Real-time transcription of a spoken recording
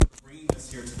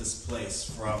here to this place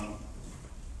from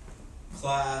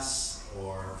class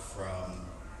or from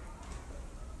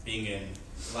being in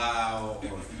Lao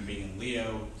or from being in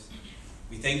Leo,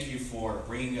 we thank you for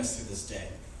bringing us through this day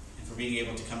and for being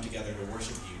able to come together to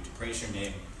worship you, to praise your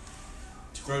name,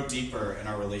 to grow deeper in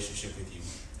our relationship with you.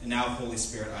 And now, Holy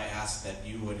Spirit, I ask that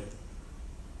you would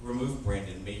remove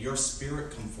Brandon. May your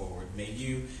Spirit come forward. May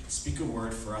you speak a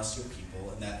word for us, your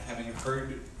people, and that having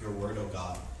heard your word, O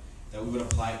God, that we would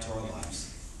apply it to our lives,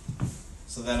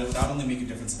 so that it would not only make a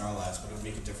difference in our lives, but it would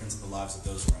make a difference in the lives of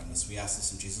those around us. We ask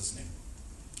this in Jesus' name.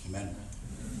 Amen.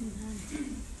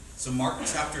 So Mark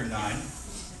chapter 9,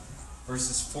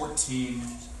 verses 14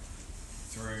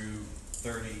 through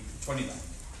 29.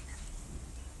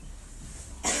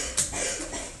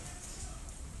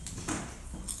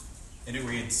 And it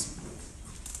reads,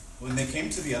 "When they came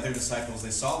to the other disciples,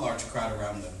 they saw a large crowd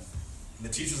around them, and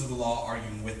the teachers of the law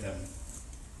arguing with them.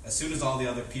 As soon as all the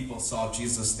other people saw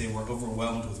Jesus, they were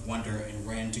overwhelmed with wonder and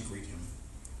ran to greet him.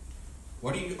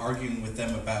 'What are you arguing with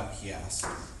them about?' he asked.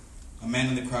 A man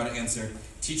in the crowd answered,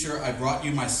 'Teacher, I brought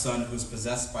you my son who is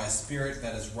possessed by a spirit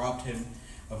that has robbed him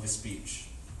of his speech.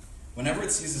 Whenever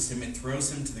it seizes him, it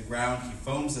throws him to the ground. He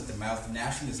foams at the mouth,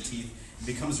 gnashing his teeth, and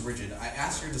becomes rigid. I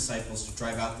asked your disciples to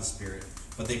drive out the spirit,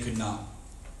 but they could not.'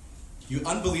 'You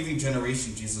unbelieving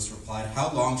generation,' Jesus replied,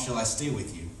 'how long shall I stay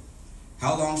with you?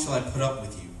 How long shall I put up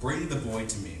with you? Bring the boy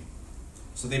to me.'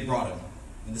 So they brought him.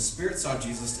 And the spirit saw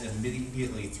Jesus and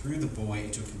immediately threw the boy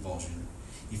into a convulsion.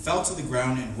 He fell to the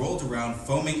ground and rolled around,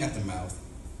 foaming at the mouth.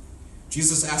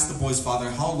 Jesus asked the boy's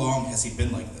father, 'How long has he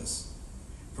been like this?'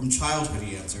 'From childhood,'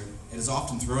 he answered. 'It has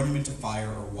often thrown him into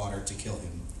fire or water to kill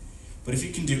him. But if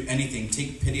you can do anything,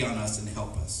 take pity on us and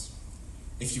help us.'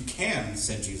 'If you can,'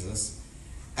 said Jesus,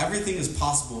 'everything is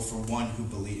possible for one who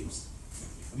believes.'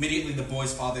 Immediately the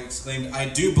boy's father exclaimed, 'I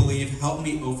do believe. Help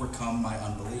me overcome my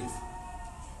unbelief.'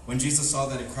 When Jesus saw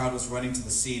that a crowd was running to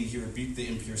the scene, he rebuked the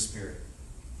impure spirit.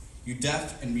 'You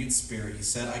deaf and mute spirit,' he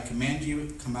said, 'I command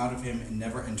you, come out of him and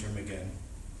never enter him again.'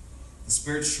 The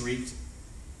spirit shrieked,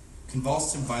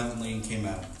 convulsed him violently, and came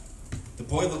out. The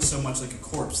boy looked so much like a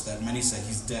corpse that many said,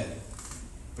 'He's dead.'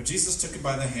 But Jesus took him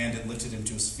by the hand and lifted him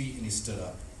to his feet, and he stood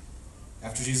up.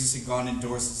 After Jesus had gone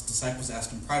indoors, his disciples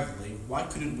asked him privately, 'Why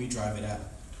couldn't we drive it out?'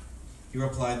 He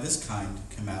replied, 'This kind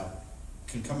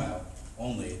can come out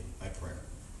only by prayer.'"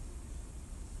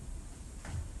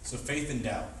 So faith and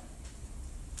doubt.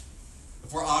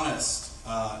 If we're honest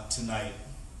tonight,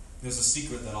 there's a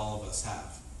secret that all of us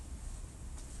have.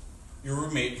 Your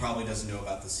roommate probably doesn't know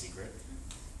about the secret.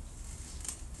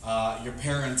 Your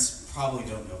parents probably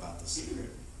don't know about the secret.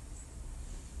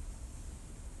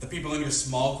 The people in your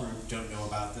small group don't know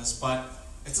about this, but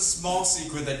it's a small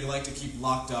secret that you like to keep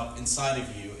locked up inside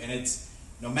of you, and it's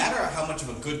no matter how much of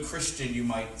a good Christian you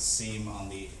might seem on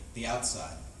the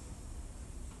outside,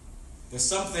 there's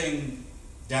something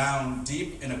down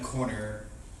deep in a corner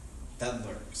that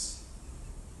lurks.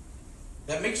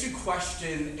 That makes you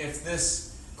question if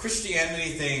this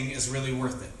Christianity thing is really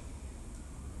worth it.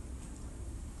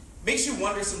 Makes you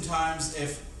wonder sometimes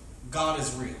if God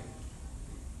is real.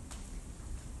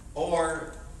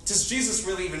 Or does Jesus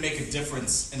really even make a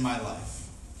difference in my life?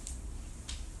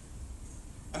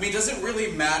 I mean, does it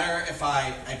really matter if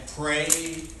I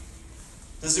pray?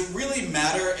 Does it really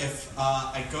matter if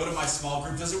I go to my small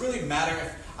group? Does it really matter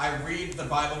if I read the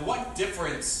Bible? What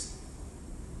difference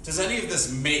does any of this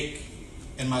make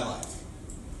in my life?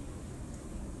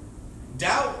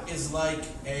 Doubt is like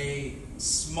a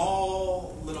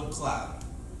small little cloud.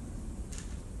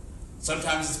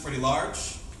 Sometimes it's pretty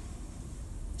large.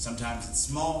 Sometimes it's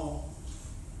small.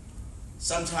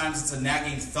 Sometimes it's a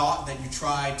nagging thought that you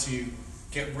try to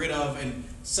get rid of, and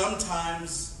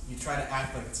sometimes you try to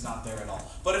act like it's not there at all.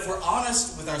 But if we're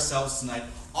honest with ourselves tonight,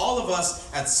 all of us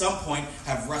at some point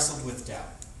have wrestled with doubt.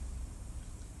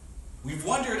 We've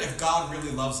wondered if God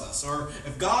really loves us, or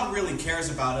if God really cares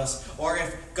about us, or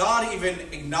if God even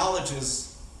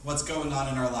acknowledges what's going on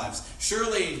in our lives.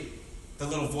 Surely the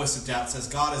little voice of doubt says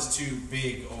God is too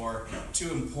big or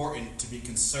too important to be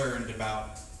concerned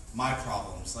about my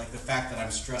problems, like the fact that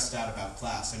I'm stressed out about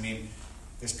class. I mean,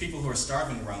 there's people who are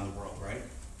starving around the world, right?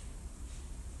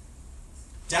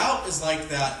 Doubt is like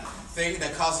that thing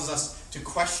that causes us to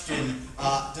question,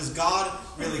 does God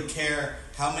really care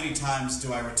how many times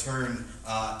do I return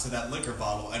to that liquor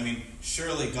bottle? I mean,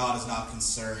 surely God is not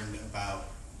concerned about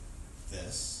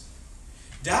this.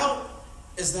 Doubt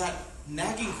is that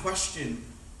nagging question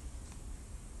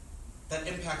that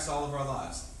impacts all of our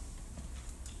lives.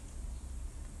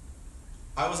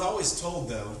 I was always told,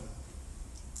 though,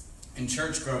 in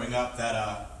church growing up,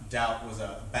 that doubt was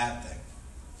a bad thing.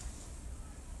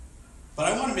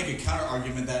 But I want to make a counter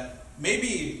argument that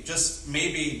maybe, just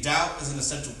maybe, doubt is an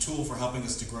essential tool for helping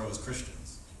us to grow as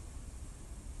Christians.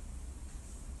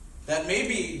 That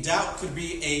maybe doubt could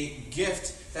be a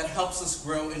gift that helps us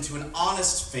grow into an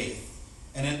honest faith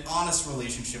and an honest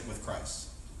relationship with Christ.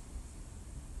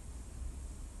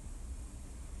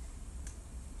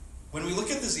 When we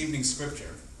look at this evening's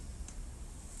scripture,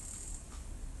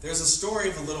 there's a story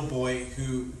of a little boy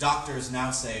who doctors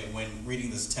now say, when reading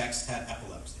this text, had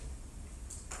epilepsy.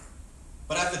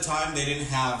 But at the time, they didn't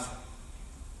have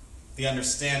the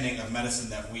understanding of medicine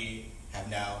that we have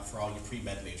now for all you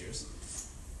pre-med majors.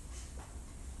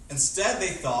 Instead, they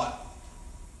thought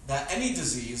that any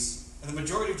disease, and the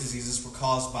majority of diseases, were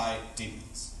caused by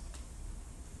demons.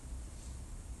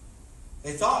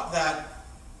 They thought that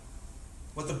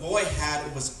what the boy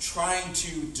had was trying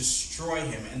to destroy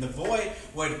him. And the boy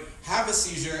would have a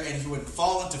seizure and he would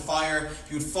fall into fire,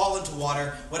 he would fall into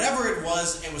water. Whatever it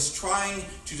was trying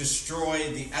to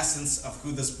destroy the essence of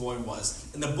who this boy was.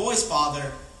 And the boy's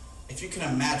father, if you can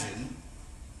imagine,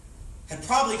 had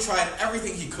probably tried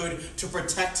everything he could to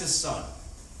protect his son.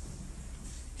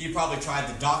 He'd probably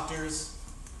tried the doctors.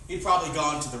 He'd probably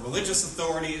gone to the religious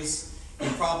authorities.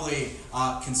 He'd probably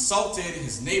consulted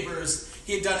his neighbors.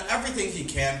 He had done everything he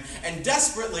can, and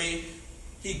desperately,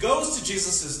 he goes to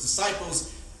Jesus'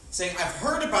 disciples saying, I've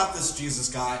heard about this Jesus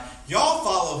guy. Y'all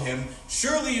follow him.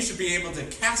 Surely you should be able to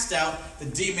cast out the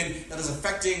demon that is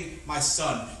affecting my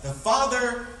son. The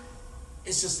father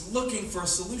is just looking for a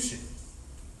solution.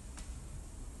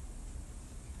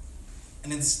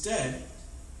 And instead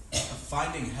of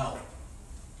finding help,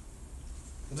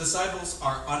 the disciples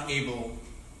are unable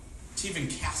to even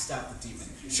cast out the demon.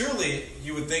 Surely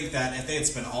you would think that if they had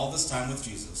spent all this time with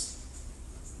Jesus,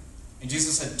 and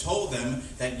Jesus had told them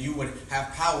that you would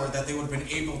have power, that they would have been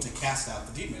able to cast out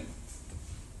the demon.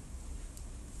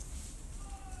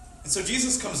 And so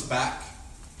Jesus comes back,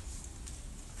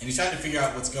 and he's trying to figure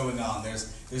out what's going on.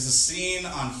 There's a scene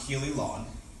on Healy Lawn,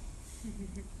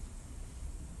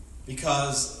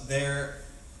 because there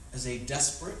is a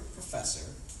desperate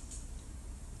professor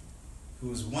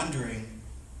who is wondering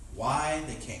why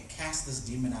they can't cast this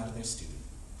demon out of their student.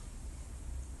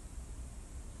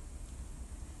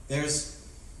 There's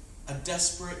a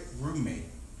desperate roommate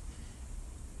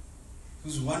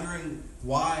who's wondering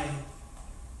why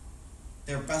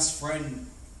their best friend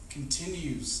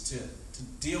continues to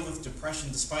deal with depression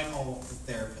despite all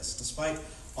the therapists, despite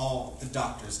all the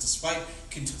doctors, despite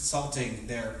consulting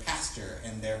their pastor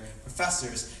and their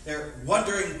professors. They're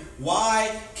wondering,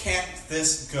 why can't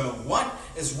this go? What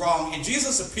is wrong? And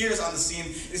Jesus appears on the scene.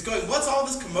 He's going, what's all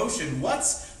this commotion?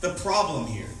 What's the problem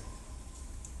here?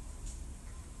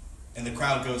 And the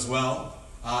crowd goes, well,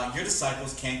 your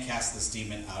disciples can't cast this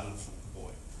demon out of the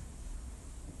boy.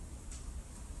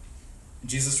 And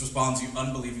Jesus responds, you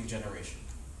unbelieving generation.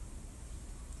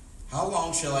 How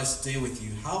long shall I stay with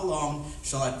you? How long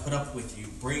shall I put up with you?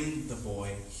 Bring the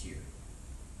boy here.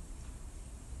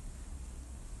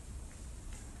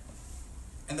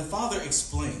 And the father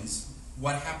explains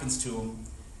what happens to him.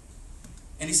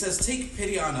 And he says, take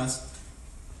pity on us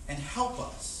and help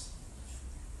us.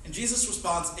 And Jesus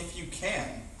responds, if you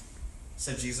can,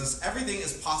 said Jesus, everything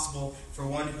is possible for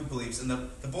one who believes. And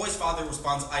the boy's father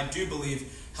responds, I do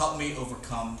believe. Help me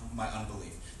overcome my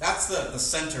unbelief. That's the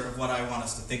center of what I want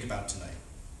us to think about tonight.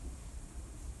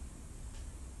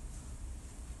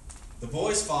 The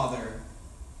boy's father,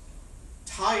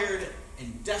 tired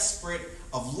and desperate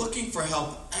of looking for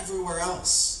help everywhere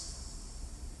else,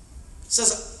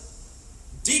 says,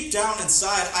 deep down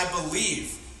inside, I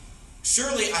believe.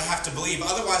 Surely I have to believe,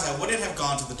 otherwise I wouldn't have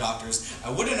gone to the doctors, I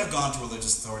wouldn't have gone to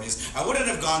religious authorities, I wouldn't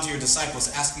have gone to your disciples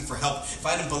asking for help if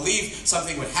I didn't believe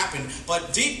something would happen.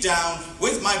 But deep down,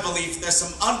 with my belief, there's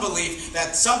some unbelief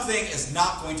that something is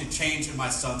not going to change in my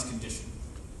son's condition.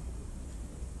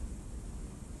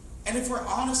 And if we're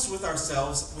honest with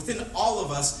ourselves, within all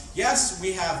of us, yes,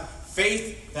 we have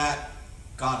faith that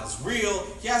God is real.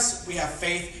 Yes, we have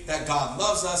faith that God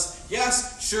loves us.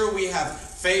 Yes, sure, we have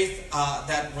faith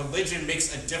that religion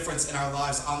makes a difference in our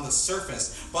lives on the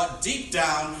surface. But deep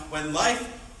down, when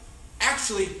life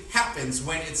actually happens,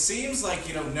 when it seems like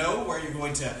you don't know where you're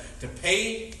going to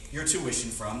pay your tuition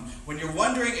from, when you're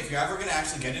wondering if you're ever going to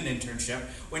actually get an internship,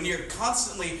 when you're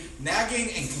constantly nagging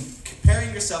and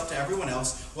comparing yourself to everyone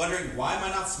else, wondering, why am I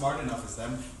not smart enough as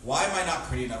them? Why am I not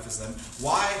pretty enough as them?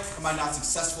 Why am I not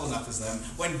successful enough as them?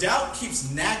 When doubt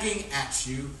keeps nagging at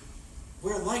you,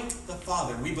 we're like the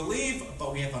Father. We believe,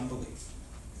 but we have unbelief.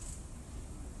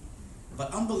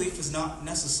 But unbelief is not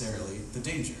necessarily the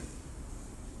danger.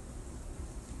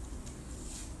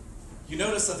 You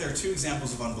notice that there are two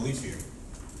examples of unbelief here.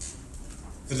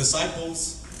 the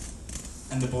disciples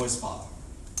and the boy's father.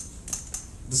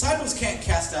 Disciples can't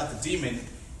cast out the demon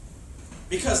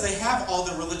because they have all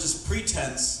the religious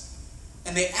pretense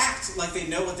and they act like they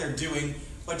know what they're doing.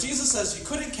 But Jesus says you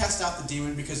couldn't cast out the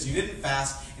demon because you didn't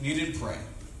fast and you didn't pray.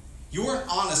 You weren't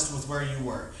honest with where you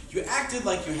were. You acted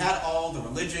like you had all the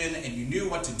religion and you knew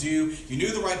what to do. You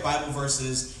knew the right Bible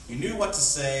verses. You knew what to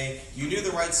say. You knew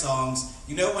the right songs.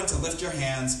 You know when to lift your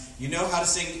hands. You know how to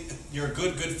sing, "You're a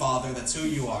good, good father." That's who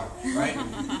you are, right?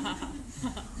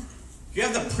 You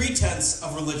have the pretense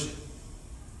of religion.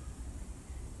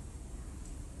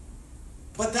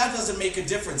 But that doesn't make a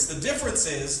difference. The difference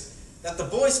is that the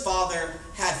boy's father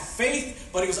had faith,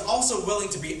 but he was also willing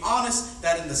to be honest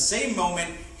that in the same moment,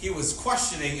 he was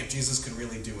questioning if Jesus could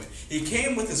really do it. He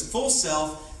came with his full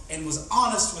self and was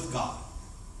honest with God.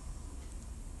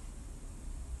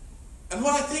 And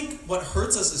what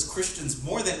hurts us as Christians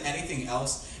more than anything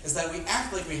else is that we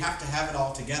act like we have to have it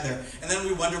all together, and then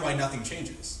we wonder why nothing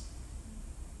changes.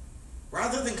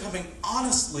 Rather than coming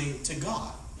honestly to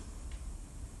God.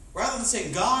 Rather than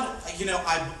saying, "God,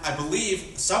 I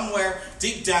believe somewhere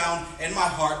deep down in my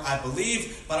heart, I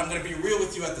believe, but I'm going to be real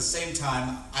with you at the same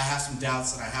time. I have some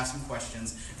doubts and I have some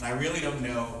questions, and I really don't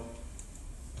know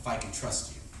if I can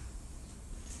trust you.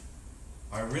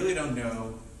 Or I really don't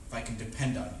know if I can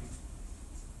depend on you.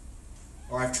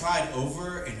 Or I've tried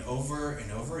over and over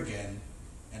and over again,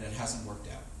 and it hasn't worked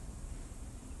out.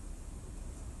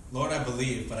 Lord, I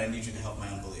believe, but I need you to help my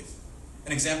unbelief."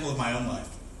 An example of my own life.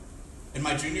 In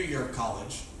my junior year of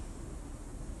college,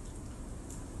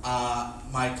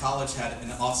 my college had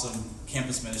an awesome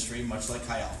campus ministry, much like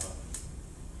Chi Alpha.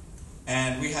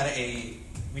 And we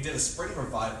did a spring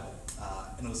revival,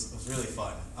 and it was really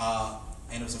fun.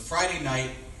 And it was a Friday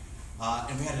night,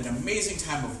 and we had an amazing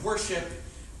time of worship.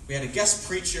 We had a guest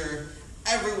preacher.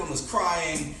 Everyone was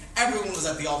crying. Everyone was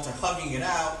at the altar hugging it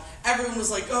out. Everyone was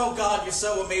like, "Oh God, you're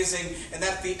so amazing." And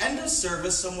at the end of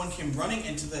service, someone came running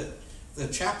into the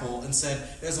chapel and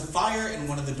said, "There's a fire in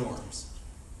one of the dorms."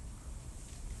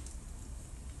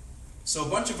 So a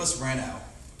bunch of us ran out,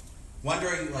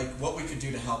 wondering what we could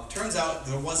do to help. Turns out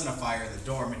there wasn't a fire in the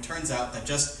dorm. It turns out that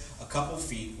just a couple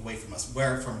feet away from us,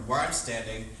 from where I'm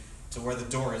standing to where the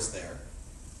door is there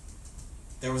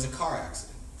was a car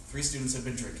accident. 3 students had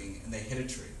been drinking and they hit a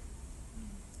tree.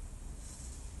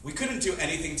 We couldn't do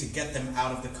anything to get them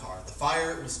out of the car. The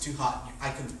fire was too hot.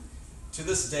 To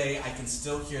this day, I can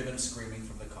still hear them screaming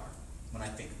from the car when I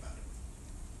think about it.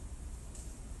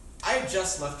 I had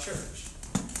just left church.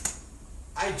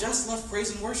 I had just left praise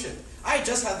and worship. I had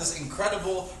just had this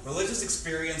incredible religious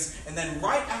experience, and then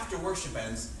right after worship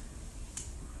ends,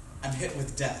 I'm hit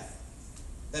with death.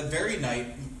 That very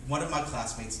night, one of my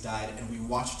classmates died, and we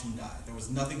watched him die. There was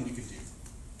nothing we could do.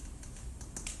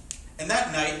 And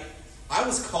that night, I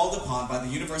was called upon by the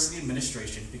university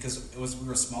administration, because we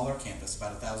were a smaller campus,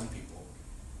 about 1,000 people.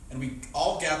 And we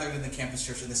all gathered in the campus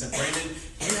church, and they said, "Brandon,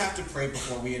 you have to pray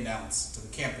before we announce to the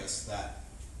campus that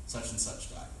such and such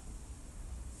died."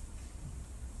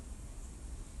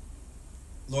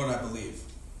 Lord, I believe.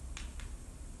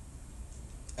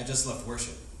 I just left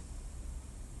worship.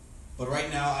 But right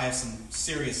now, I have some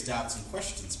serious doubts and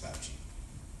questions about you.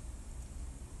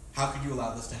 How could you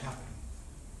allow this to happen?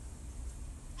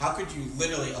 How could you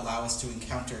literally allow us to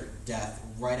encounter death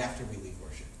right after we leave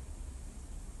worship?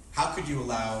 How could you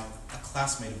allow a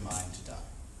classmate of mine to die?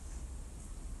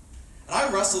 And I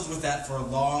wrestled with that for a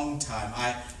long time.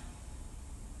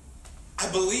 I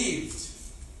believed,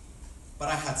 but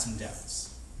I had some doubts.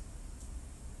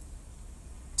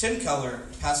 Tim Keller,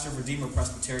 pastor of Redeemer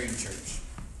Presbyterian Church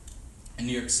in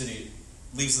New York City,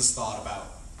 leaves this thought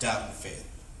about doubt and faith.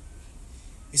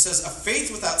 He says, "A faith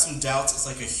without some doubts is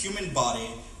like a human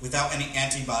body without any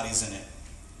antibodies in it.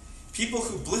 People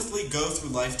who blithely go through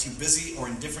life too busy or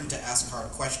indifferent to ask hard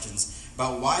questions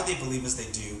about why they believe as they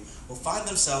do will find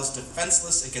themselves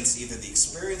defenseless against either the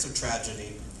experience of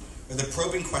tragedy or the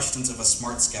probing questions of a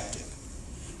smart skeptic.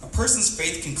 A person's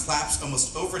faith can collapse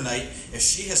almost overnight if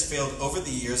she has failed over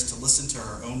the years to listen to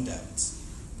her own doubts,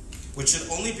 which should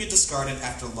only be discarded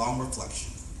after long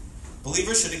reflection.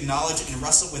 Believers should acknowledge and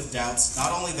wrestle with doubts,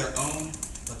 not only their own,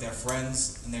 but their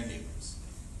friends and their neighbors."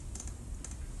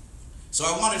 So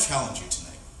I want to challenge you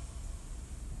tonight.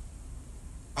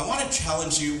 I want to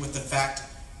challenge you with the fact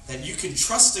that you can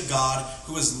trust a God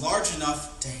who is large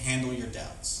enough to handle your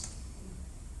doubts.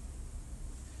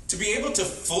 To be able to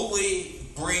fully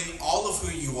bring all of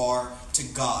who you are to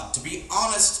God. To be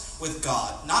honest with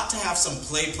God. Not to have some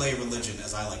play religion,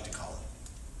 as I like to call it.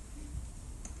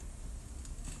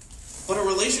 But a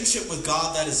relationship with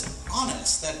God that is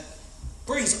honest, that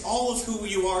brings all of who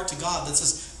you are to God, that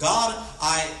says, God,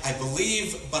 I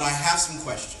believe, but I have some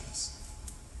questions.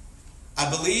 I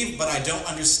believe, but I don't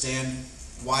understand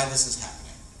why this is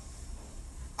happening.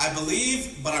 I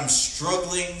believe, but I'm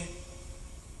struggling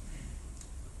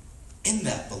in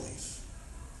that belief.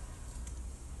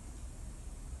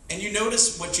 And you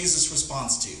notice what Jesus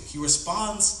responds to. He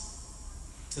responds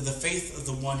to the faith of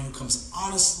the one who comes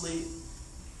honestly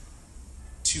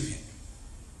to him.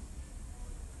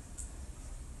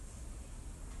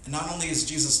 And not only is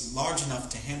Jesus large enough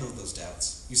to handle those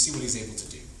doubts, you see what he's able to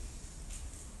do.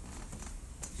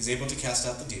 He's able to cast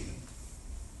out the demon.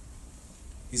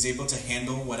 He's able to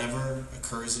handle whatever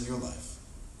occurs in your life.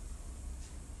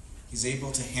 He's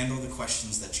able to handle the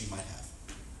questions that you might have.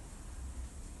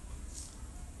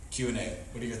 Q&A.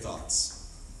 What are your thoughts?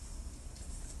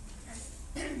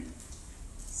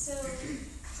 So,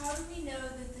 how do we know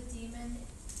that the demon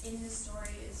in the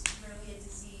story is really a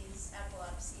disease,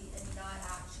 epilepsy, and not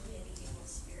actually an evil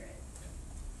spirit?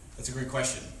 That's a great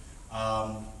question.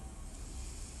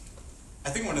 I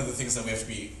think one of the things that we have to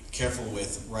be careful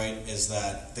with, right, is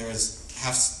that there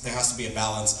has to be a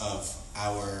balance of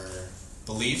our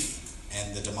belief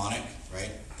and the demonic,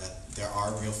 right, that there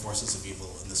are real forces of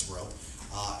evil in this world,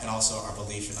 and also our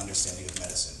belief and understanding of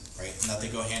medicine, right, and that they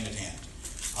go hand in hand.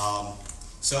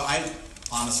 So I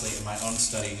honestly, in my own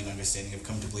studying and understanding, have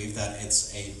come to believe that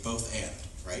it's a both and,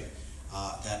 right,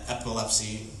 that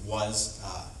epilepsy was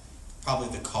probably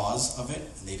the cause of it,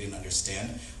 and they didn't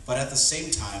understand, but at the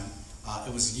same time,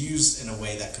 it was used in a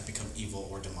way that could become evil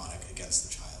or demonic against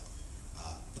the child.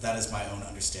 But that is my own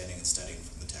understanding and studying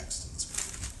from the text in the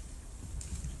scripture.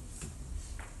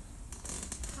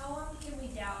 How long can we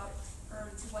doubt, or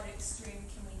to what extreme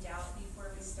can we doubt before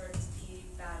we start to be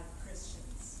bad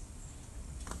Christians?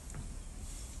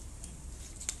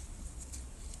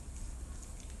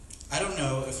 I don't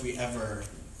know if we ever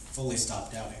fully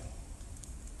stop doubting.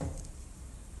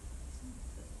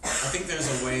 I think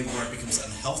there's a way where it becomes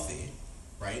unhealthy,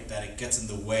 right? That it gets in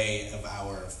the way of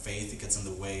our faith, it gets in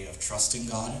the way of trusting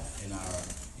God,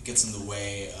 it gets in the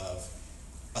way of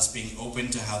us being open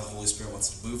to how the Holy Spirit wants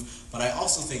to move. But I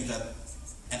also think that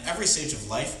at every stage of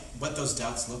life, what those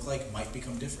doubts look like might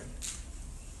become different.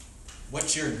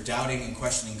 What you're doubting and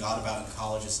questioning God about in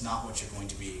college is not what you're going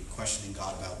to be questioning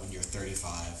God about when you're 35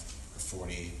 or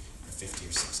 40 or 50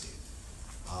 or 60.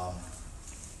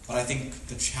 But I think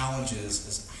the challenge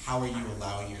is how are you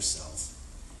allowing yourself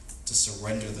to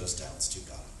surrender those doubts to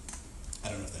God? I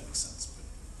don't know if that makes sense.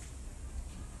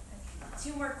 Okay.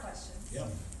 2 more questions. Yeah.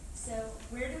 So,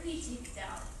 where do we take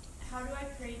doubt? How do I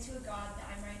pray to a God that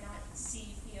I might not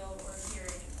see, feel, or hear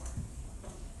anymore?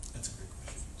 That's a great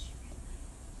question.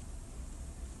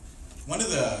 One of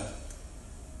the,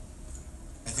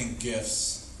 I think,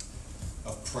 gifts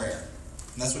of prayer,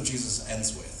 and that's what Jesus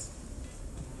ends with,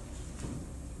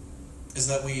 is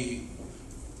that he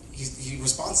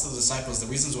responds to the disciples, the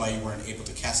reasons why you weren't able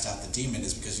to cast out the demon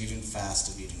is because you didn't fast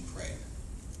and you didn't pray.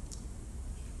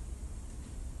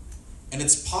 And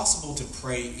it's possible to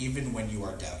pray even when you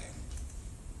are doubting.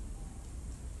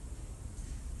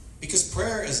 Because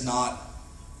prayer is not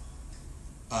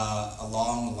a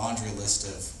long laundry list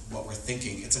of what we're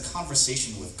thinking. It's a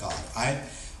conversation with God.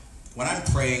 When I'm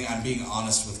praying, I'm being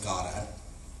honest with God.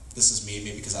 This is me,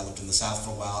 maybe because I lived in the South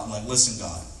for a while. I'm like, listen,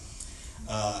 God,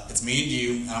 it's me and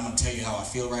you, and I'm going to tell you how I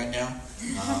feel right now.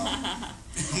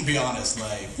 I'll be honest,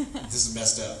 this is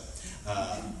messed up.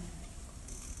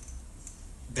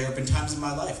 There have been times in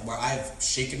my life where I've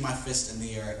shaken my fist in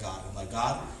the air at God. I'm like,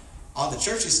 God, all the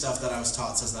churchy stuff that I was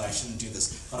taught says that I shouldn't do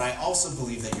this, but I also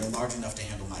believe that you're large enough to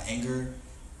handle my anger,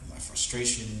 and my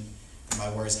frustration, and my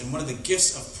worries. And one of the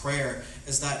gifts of prayer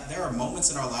is that there are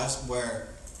moments in our lives where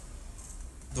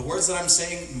the words that I'm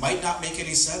saying might not make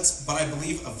any sense, but I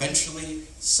believe eventually,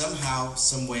 somehow,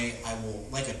 some way, I will,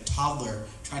 like a toddler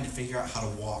trying to figure out how to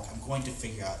walk, I'm going to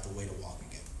figure out the way to walk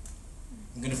again.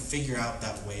 I'm going to figure out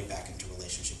that way back into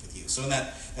relationship with you. So in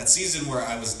that season where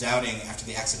I was doubting after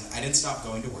the accident, I didn't stop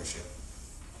going to worship.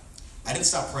 I didn't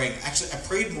stop praying. Actually, I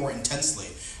prayed more intensely.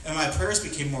 And my prayers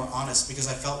became more honest because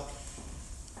I felt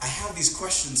I have these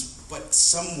questions, but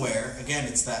somewhere, again,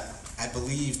 it's that I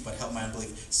believe, but help my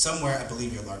unbelief. Somewhere I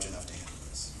believe you're large enough to handle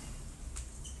this.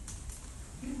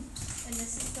 And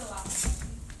this is the last question.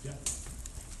 Yeah.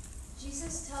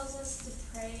 Jesus tells us to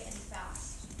pray and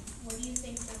fast. What do you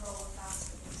think the role of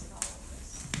fasting is in all of this?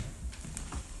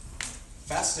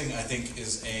 Fasting, I think,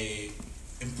 is a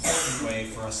important way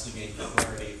for us to gain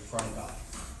clarity from God.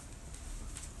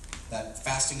 That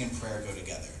fasting and prayer go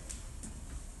together.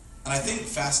 And I think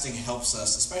fasting helps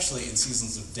us, especially in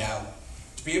seasons of doubt,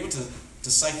 to be able to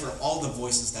decipher all the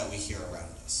voices that we hear around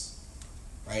us.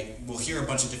 right? We'll hear a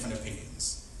bunch of different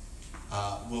opinions.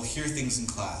 We'll hear things in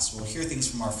class. We'll hear things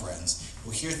from our friends.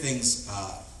 We'll hear things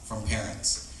from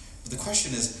parents. But the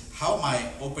question is, how am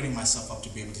I opening myself up to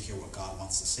be able to hear what God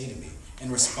wants to say to me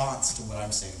in response to what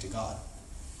I'm saying to God?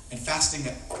 And fasting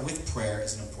with prayer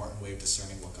is an important way of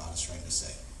discerning what God is trying to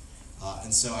say.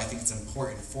 And so I think it's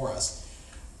important for us.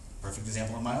 Perfect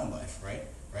example in my own life, right?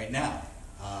 Right now,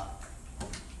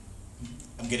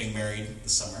 I'm getting married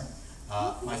this summer.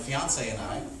 My fiance and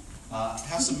I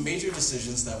have some major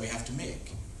decisions that we have to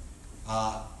make.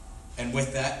 And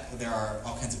with that, there are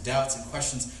all kinds of doubts and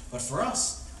questions. But for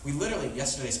us, we literally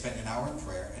yesterday spent an hour in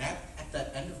prayer. And at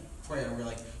the end of prayer, we're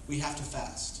like, we have to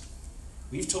fast.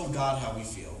 We've told God how we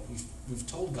feel. We've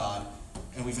told God,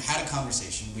 and we've had a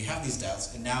conversation. We have these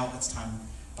doubts, and now it's time.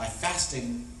 By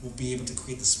fasting, we'll be able to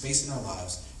create the space in our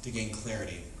lives to gain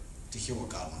clarity, to hear what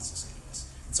God wants to say to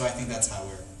us. And so I think that's how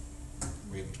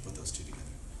we're able to put those two together.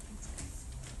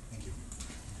 Thank you.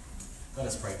 Let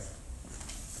us pray.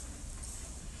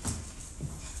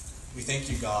 We thank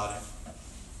you, God,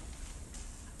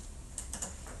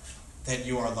 that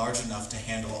you are large enough to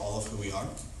handle all of who we are.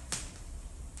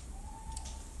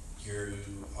 You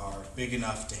are big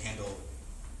enough to handle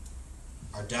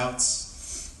our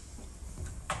doubts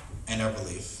and our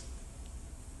belief,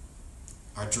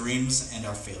 our dreams and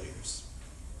our failures.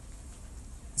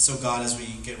 So God, as we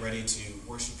get ready to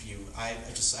worship you, I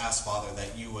just ask, Father,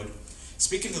 that you would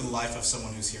speak into the life of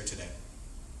someone who's here today.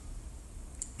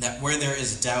 That where there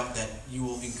is doubt, that you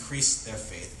will increase their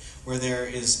faith. Where there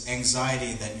is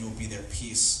anxiety, that you will be their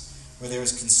peace. Where there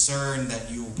is concern, that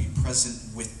you will be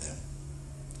present with them.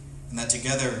 And that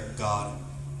together, God,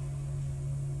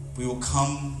 we will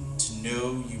come to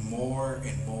know you more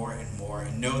and more and more,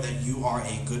 and know that you are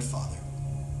a good Father,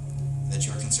 and that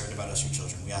you are concerned about us, your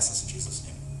children. We ask this in Jesus'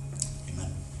 name.